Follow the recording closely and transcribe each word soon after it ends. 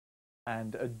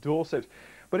and Dorset.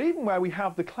 But even where we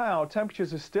have the cloud,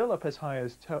 temperatures are still up as high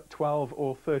as 12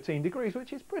 or 13 degrees,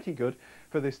 which is pretty good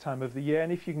for this time of the year.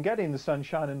 And if you can get in the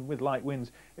sunshine and with light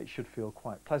winds, it should feel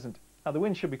quite pleasant. Now, the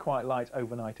wind should be quite light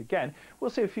overnight again.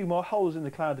 We'll see a few more holes in the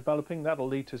cloud developing. That'll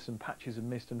lead to some patches of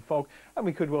mist and fog, and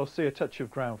we could well see a touch of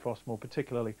ground frost, more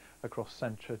particularly across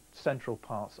central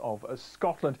parts of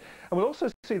Scotland. And we'll also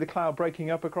see the cloud breaking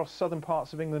up across southern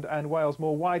parts of England and Wales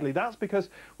more widely. That's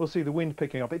because we'll see the wind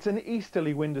picking up. It's an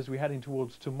easterly wind as we head in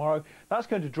towards tomorrow. That's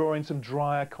going to draw in some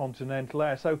drier continental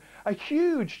air. So a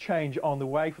huge change on the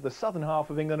way for the southern half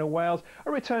of England and Wales.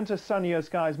 A return to sunnier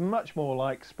skies, much more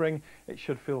like spring. It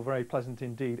should feel very pleasant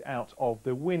indeed out of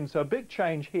the wind. So a big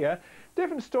change here.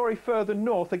 Different story further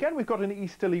north. Again, we've got an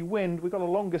easterly wind. We've got a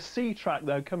longer sea track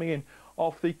though coming in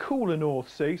off the cooler North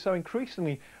Sea, so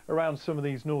increasingly around some of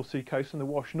these North Sea coasts and the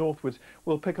wash northwards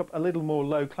we'll pick up a little more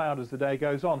low cloud as the day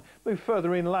goes on. Move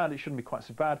further inland, it shouldn't be quite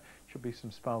so bad. Should be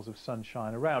some spells of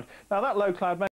sunshine around. Now that low cloud may